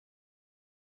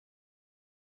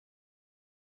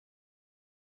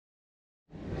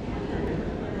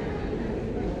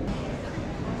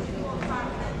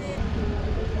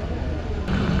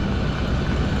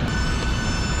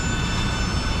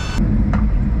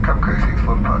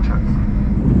departure.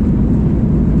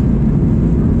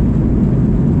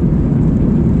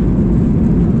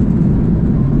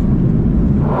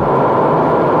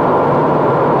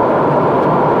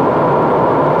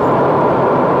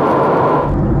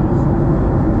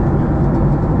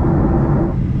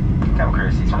 Cabin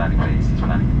crew, cease for landing, please. Cease for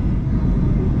landing.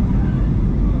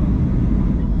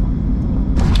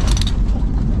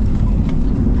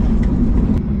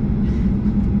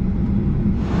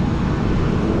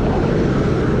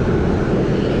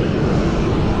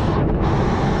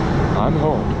 I'm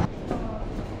home.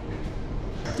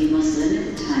 You must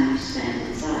limit the time you spend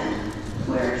inside.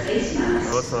 Wear a face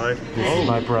mask. Outside. This is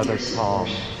my brother Tom.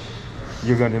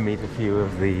 You're going to meet a few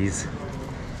of these.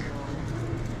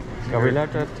 Are we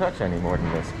allowed to touch any more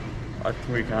than this? I think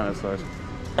we can outside.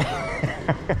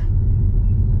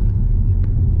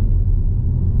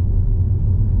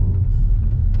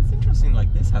 It's interesting,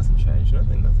 like this hasn't changed.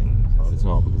 Nothing. It's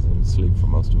not because I'm asleep for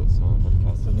most of it, so I've had to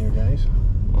cast The new guys.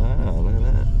 Wow, look at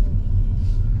that.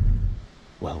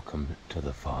 Welcome to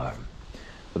the farm.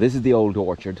 Well, this is the old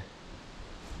orchard.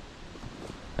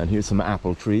 And here's some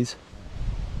apple trees.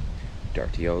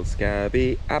 Dirty old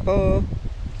scabby apple.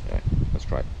 Alright, let's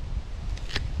try it.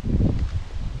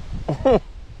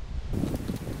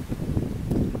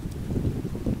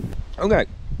 Okay,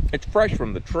 it's fresh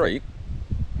from the tree.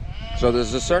 So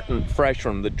there's a certain fresh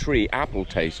from the tree apple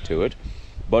taste to it,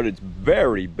 but it's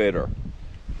very bitter.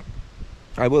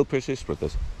 I will persist with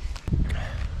this.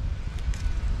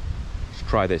 Let's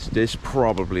try this. This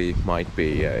probably might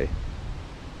be a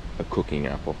cooking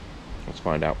apple. Let's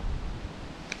find out.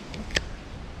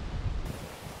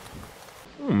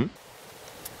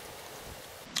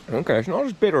 Okay, it's not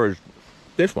as bitter as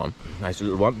this one. Nice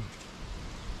little one.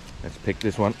 Let's pick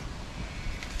this one.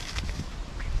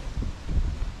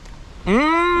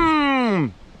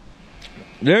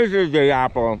 This is the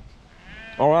apple.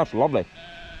 Oh, that's lovely.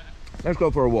 Let's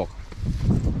go for a walk.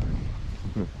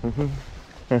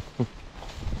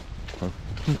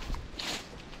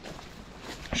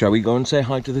 Shall we go and say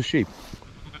hi to the sheep?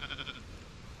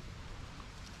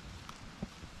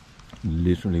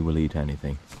 Literally will eat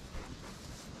anything.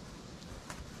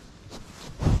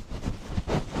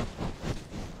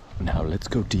 Now let's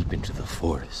go deep into the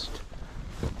forest.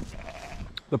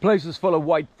 The place is full of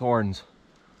white thorns.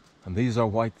 And these are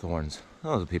white thorns.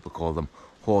 Other people call them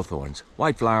hawthorns.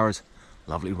 White flowers,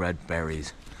 lovely red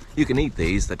berries. You can eat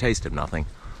these, they taste of nothing.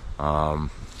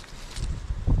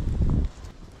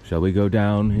 Shall we go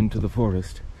down into the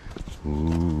forest?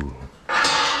 Ooh.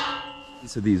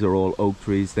 So these are all oak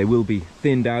trees. They will be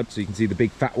thinned out, so you can see the big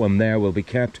fat one there will be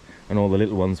kept, and all the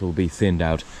little ones will be thinned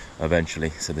out eventually.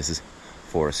 So this is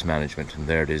forest management, and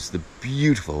there it is, the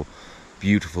beautiful,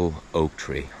 beautiful oak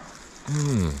tree.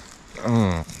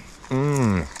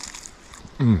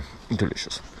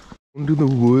 Delicious. Into the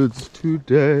woods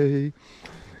today,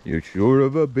 you're sure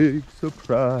of a big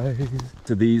surprise.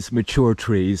 So these mature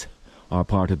trees are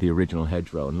part of the original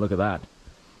hedgerow, and look at that.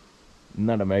 Isn't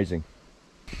that amazing?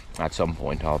 At some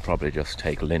point I'll probably just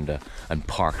take Linda and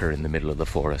park her in the middle of the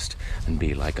forest and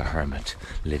be like a hermit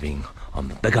living on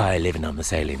the guy living on the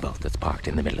sailing boat that's parked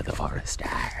in the middle of the forest.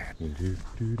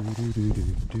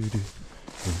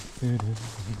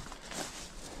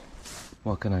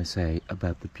 What can I say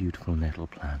about the beautiful nettle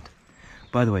plant?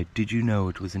 By the way, did you know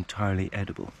it was entirely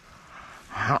edible?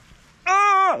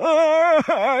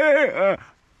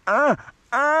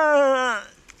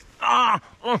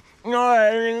 It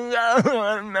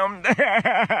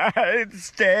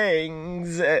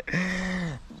stings.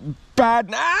 Bad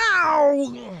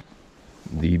now.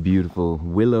 The beautiful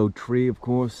willow tree, of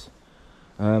course.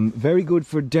 Very good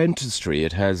for dentistry.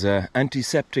 It has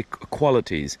antiseptic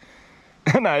qualities.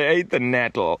 And I ate the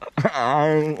nettle.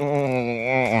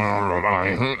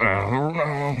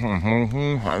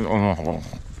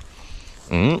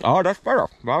 Oh, that's better.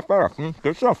 That's better.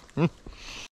 Good stuff.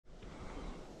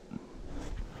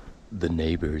 The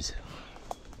neighbours.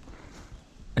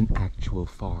 An actual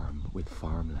farm with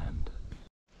farmland.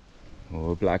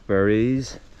 Oh,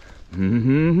 blackberries.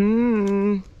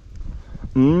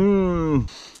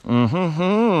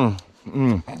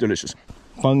 Delicious.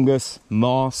 Fungus,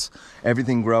 moss,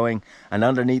 everything growing, and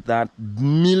underneath that,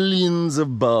 millions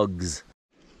of bugs.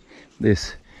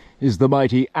 This is the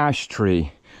mighty ash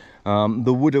tree,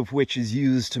 the wood of which is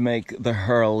used to make the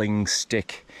hurling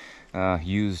stick,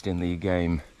 used in the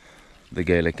game, the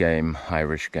Gaelic game,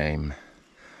 Irish game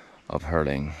of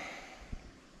hurling.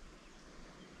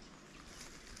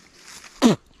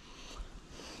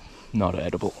 Not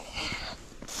edible.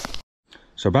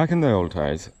 So back in the old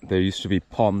days, there used to be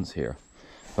ponds here.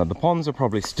 Now the ponds are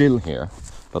probably still here,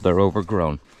 but they're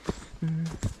overgrown.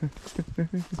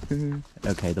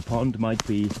 Okay, the pond might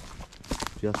be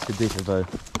just a bit of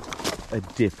a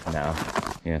dip now.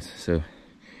 Yes, so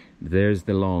there's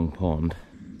the long pond.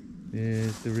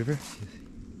 There's the river.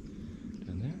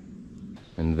 Down there.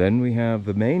 And then we have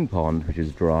the main pond, which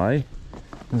is dry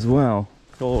as well.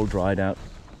 It's all dried out.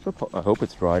 So I hope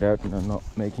it's dried out and I'm not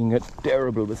making a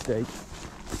terrible mistake.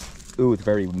 Ooh, it's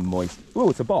very moist. Ooh,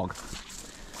 it's a bog.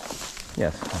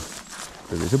 Yes,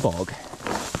 there is a bog.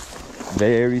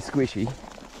 Very squishy.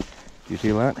 Do you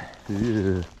feel that?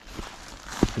 Ugh.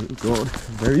 Oh God,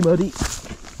 very muddy.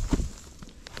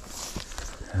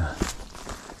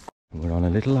 We're on a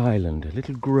little island, a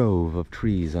little grove of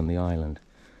trees on the island.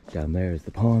 Down there is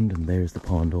the pond, and there's the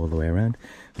pond all the way around.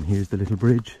 And here's the little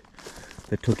bridge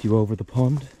that took you over the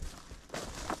pond.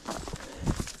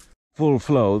 Full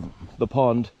flow, the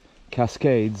pond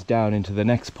cascades down into the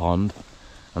next pond,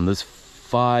 and there's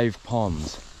 5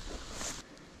 ponds.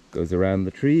 Goes around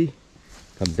the tree,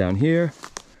 comes down here,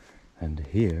 and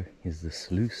here is the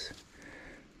sluice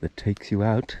that takes you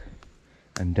out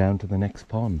and down to the next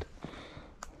pond.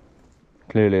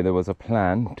 Clearly there was a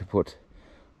plan to put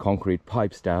concrete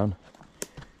pipes down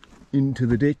into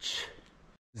the ditch.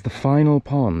 This is the final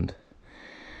pond,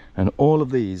 and all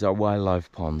of these are wildlife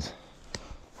ponds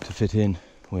to fit in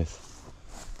with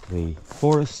the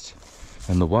forest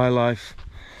and the wildlife.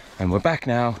 And we're back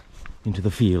now into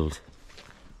the field.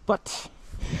 But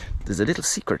there's a little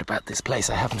secret about this place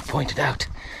I haven't pointed out,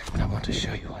 and I want to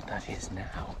show you what that is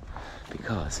now.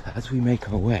 Because as we make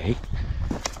our way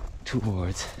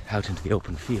towards out into the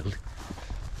open field,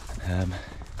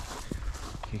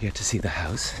 you get to see the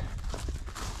house.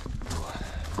 Ooh,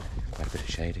 quite a bit of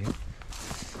shade here.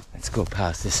 Let's go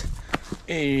past this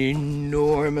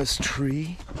enormous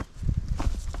tree.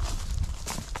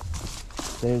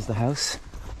 There's the house,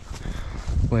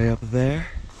 way up there.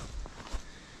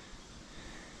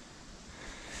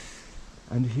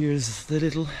 And here's the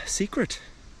little secret.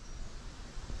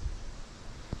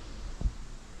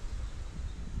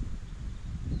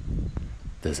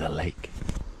 There's a lake.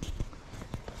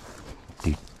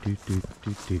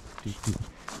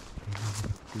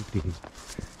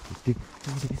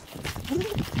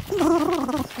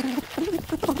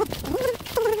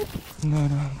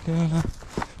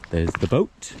 There's the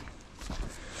boat.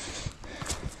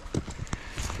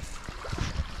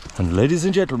 And ladies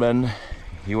and gentlemen,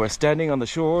 you are standing on the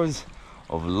shores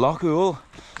of Loch Owl,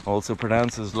 also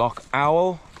pronounced as Loch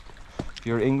Owl if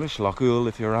you're English, Loch Owl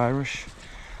if you're Irish.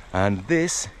 And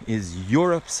this is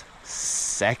Europe's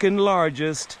second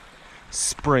largest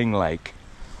spring lake.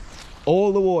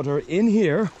 All the water in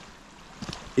here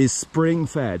is spring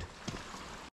fed.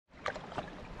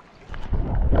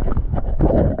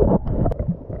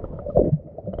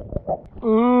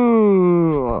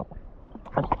 Mmm,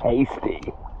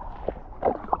 tasty.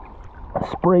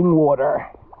 Spring water.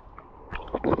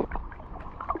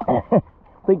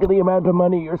 Think of the amount of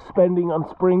money you're spending on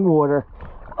spring water,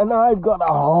 and I've got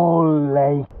a whole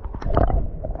lake.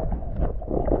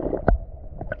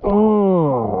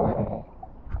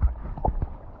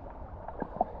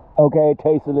 Okay, it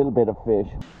tastes a little bit of fish.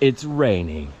 It's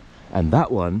raining, and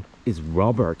that one is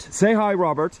Robert. Say hi,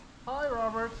 Robert. Hi,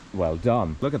 Robert. Well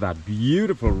done. Look at that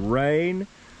beautiful rain.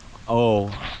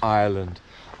 Oh, Ireland.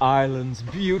 Ireland's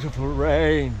beautiful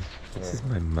rain. This is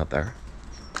my mother,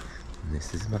 and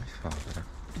this is my father.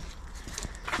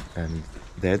 And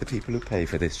they're the people who pay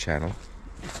for this channel.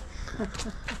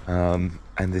 And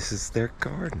this is their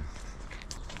garden.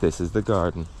 This is the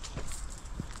garden.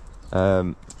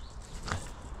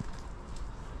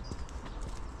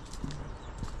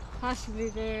 Possibly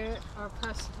there or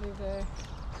possibly there.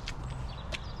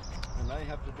 And I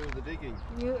have to do the digging.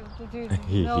 You have to do.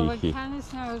 No, but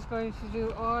Canis now is going to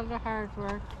do all the hard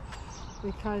work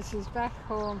because he's back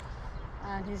home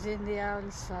and he's in the owl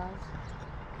sod.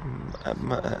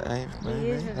 He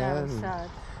is an owl sod.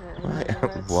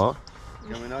 What?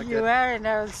 Can we not You are an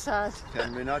owl sod.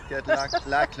 Can we not get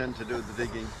Lachlan to do the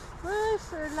digging? Well,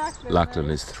 Sir Lachlan. Lachlan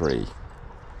is 3.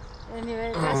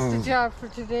 Anyway, that's the job for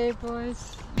today,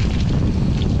 boys.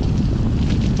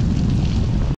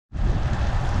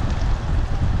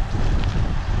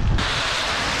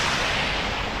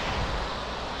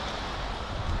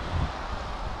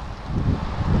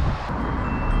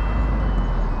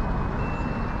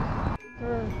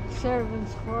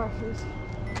 Servants' quarters.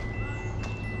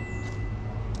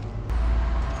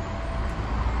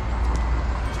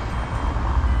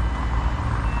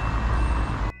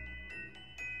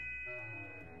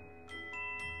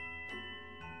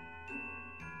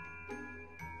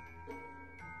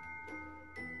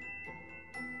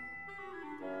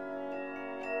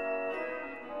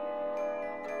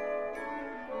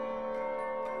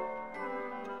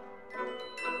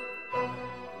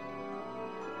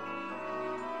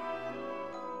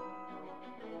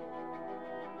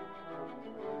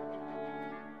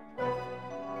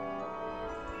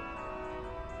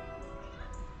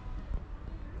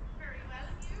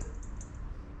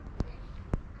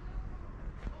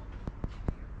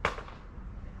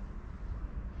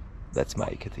 That's my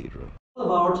cathedral. All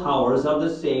of our towers are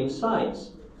the same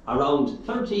size, around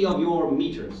 30 of your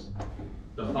meters.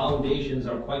 The foundations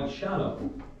are quite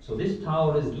shallow, so this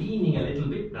tower is leaning a little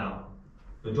bit now.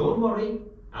 But don't worry,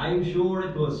 I'm sure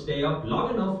it will stay up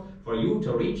long enough for you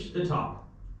to reach the top.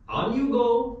 On you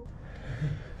go.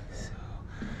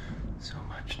 So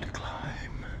much to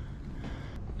climb.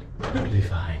 Totally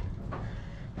fine.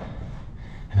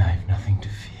 And I have nothing to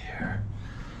fear.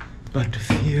 But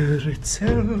fear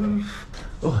itself.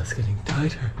 Oh, it's getting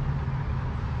tighter.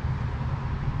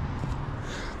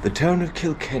 The town of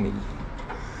Kilkenny.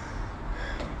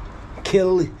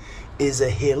 Kill is a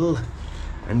hill,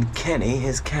 and Kenny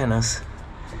is Canis.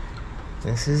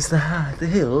 This is the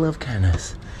hill of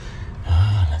Canis.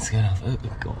 Ah, let's get off. Oh,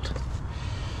 God.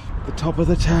 The top of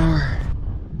the tower.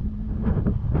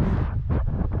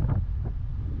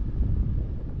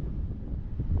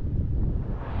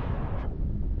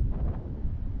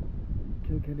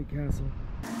 Kilkenny Castle.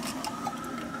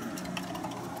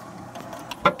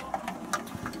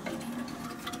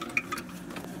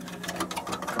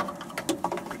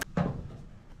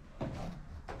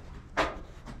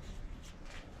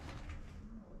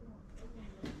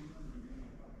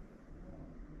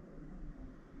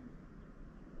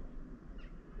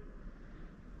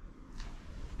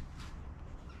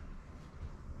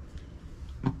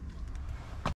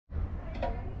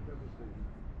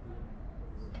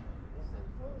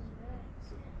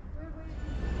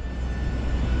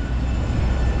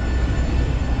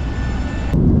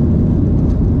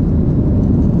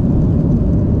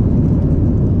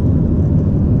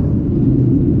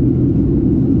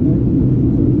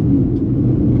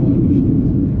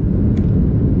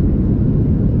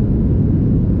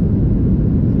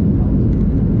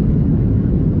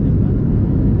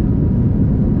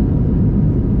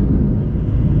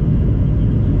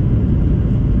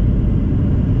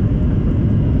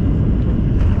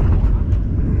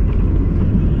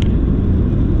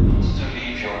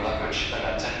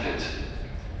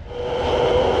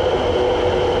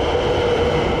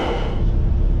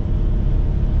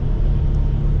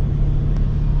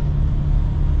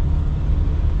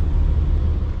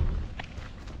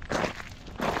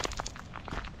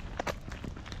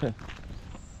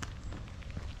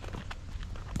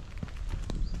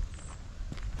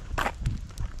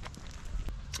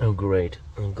 Oh great,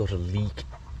 I've got a leak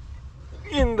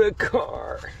in the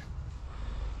car.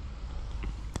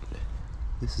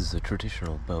 This is a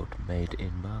traditional boat made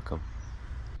in Markham.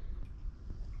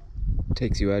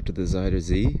 Takes you out to the Zuider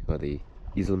Zee, or the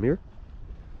Ijsselmeer.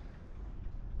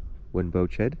 One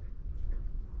boat shed.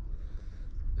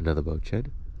 Another boat shed.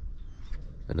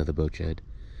 Another boat shed.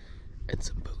 And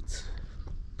some boats.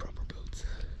 Proper boats.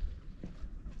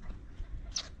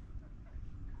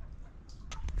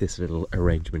 This little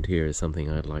arrangement here is something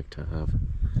I'd like to have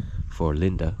for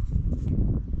Linda.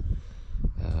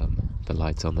 The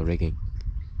lights on the rigging.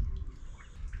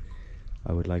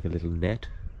 I would like a little net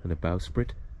and a bowsprit.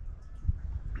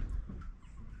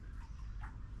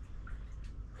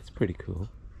 That's pretty cool.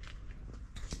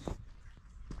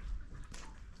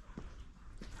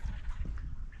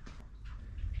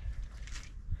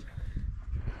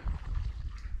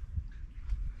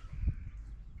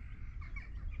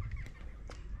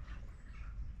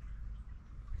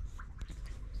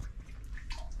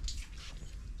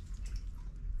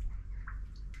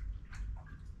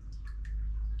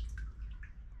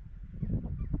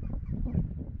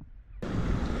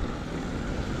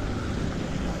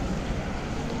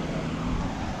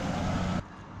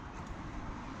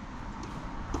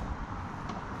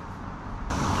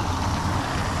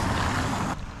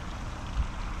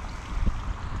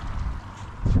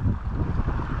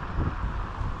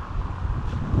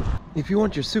 If you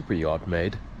want your super yacht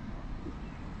made,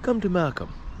 come to Markham.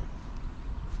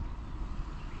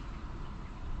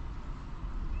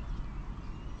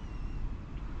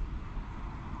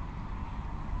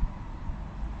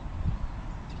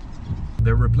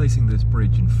 They're replacing this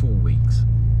bridge in 4 weeks.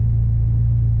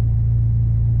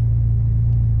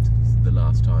 This is the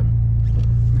last time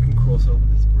we can cross over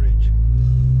this bridge.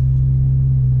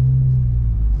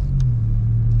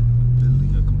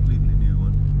 Building a completely new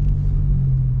one.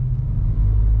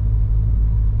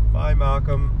 Bye,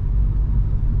 Markham.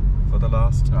 For the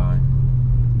last time.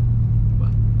 Well,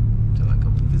 until I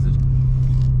come to visit.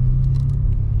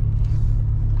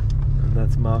 And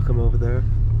that's Markham over there.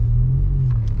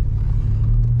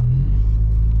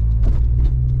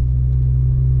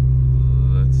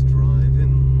 Let's drive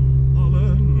in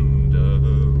Orlando.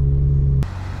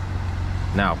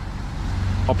 Now,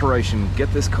 Operation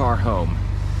Get This Car Home.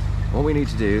 What we need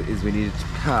to do is we need to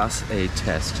pass a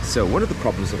test. So one of the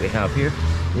problems that we have here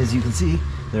is, you can see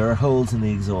There are holes in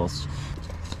the exhaust.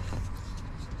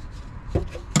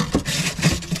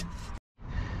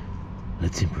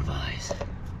 Let's improvise.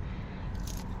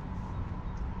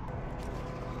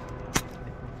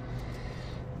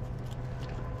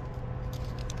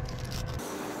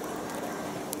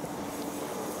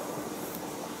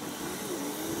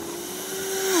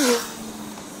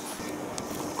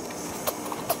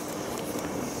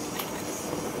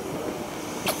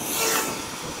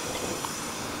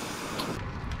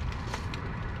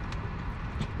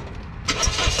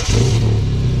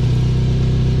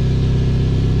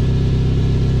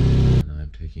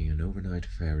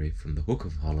 Ferry from the Hook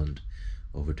of Holland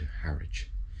over to Harwich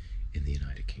in the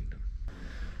United Kingdom.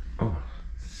 Oh,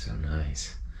 so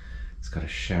nice. It's got a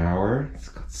shower, it's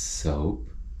got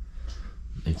soap,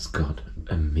 it's got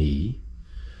a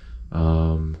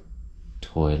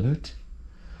toilet,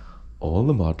 all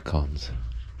the mod cons.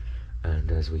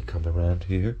 And as we come around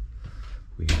here,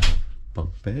 we have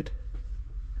bunk bed,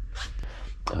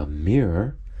 a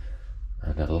mirror,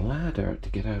 and a ladder to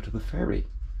get out of the ferry.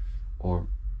 Or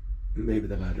maybe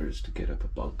the ladder is to get up a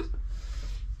bunk.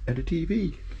 And a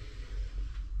TV.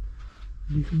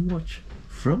 You can watch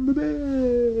from the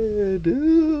bed.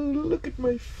 Oh, look at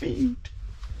my feet.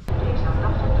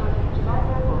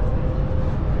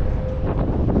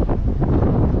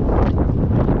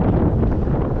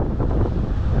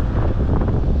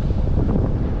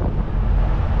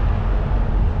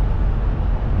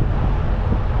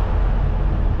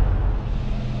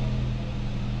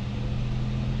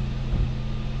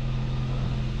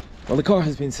 Well, the car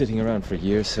has been sitting around for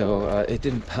years, so it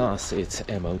didn't pass its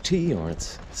MOT or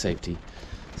its safety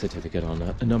certificate on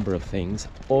a number of things.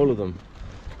 All of them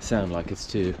sound like it's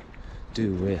to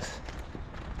do with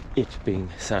it being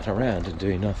sat around and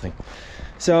doing nothing.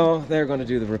 So they're going to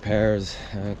do the repairs,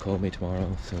 call me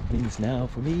tomorrow. So it means now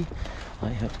for me, I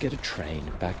have to get a train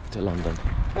back to London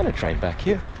and a train back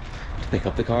here to pick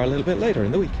up the car a little bit later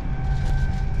in the week.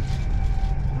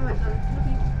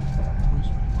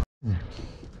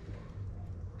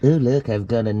 Oh look, I've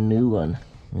got a new one.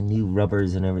 New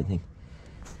rubbers and everything.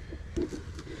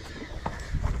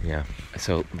 Yeah,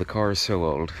 so the car is so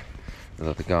old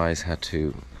that the guys had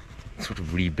to sort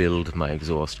of rebuild my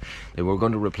exhaust. They were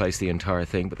going to replace the entire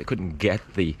thing, but they couldn't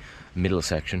get the middle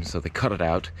section, so they cut it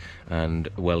out and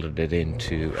welded it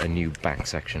into a new back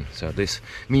section. So this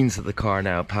means that the car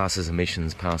now passes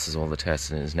emissions, passes all the tests,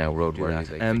 and is now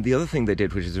roadworthy. And the other thing they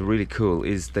did, which is really cool,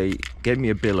 is they gave me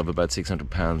a bill of about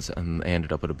 £600 and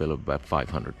ended up with a bill of about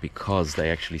 500 because they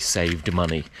actually saved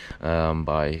money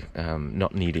by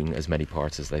not needing as many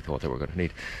parts as they thought they were going to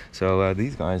need. So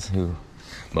these guys who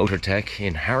Motor Tech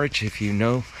in Harwich, if you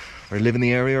know or live in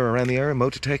the area or around the area,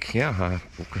 Motor Tech, yeah, I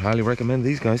highly recommend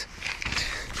these guys.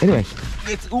 Anyway,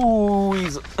 it's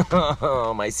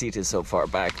oh, my seat is so far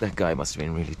back. That guy must have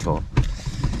been really tall.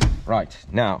 Right,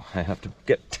 now I have to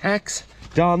get tax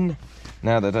done.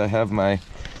 Now that I have my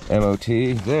MOT,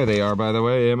 there they are, by the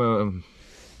way.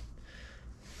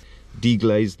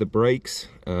 Deglazed the brakes,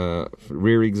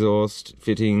 rear exhaust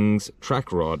fittings,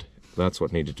 track rod. That's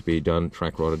what needed to be done.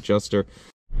 Track rod adjuster.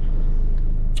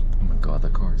 Oh my god, the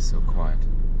car is so quiet.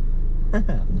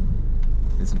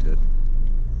 Isn't it?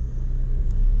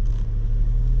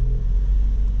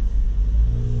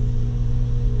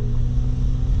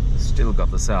 Still got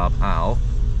the Saab HAL.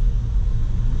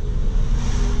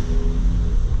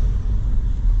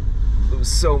 There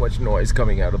was so much noise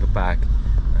coming out of the back.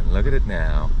 And look at it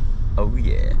now. Oh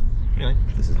yeah. Anyway,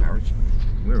 this is Harwich.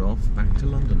 We're off back to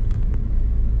London.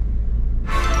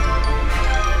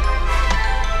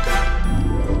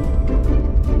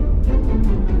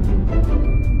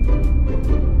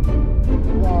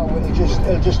 Wow,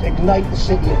 it'll just ignite the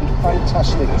city. It'll be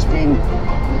fantastic. It's been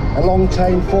a long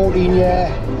time, 14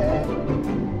 years.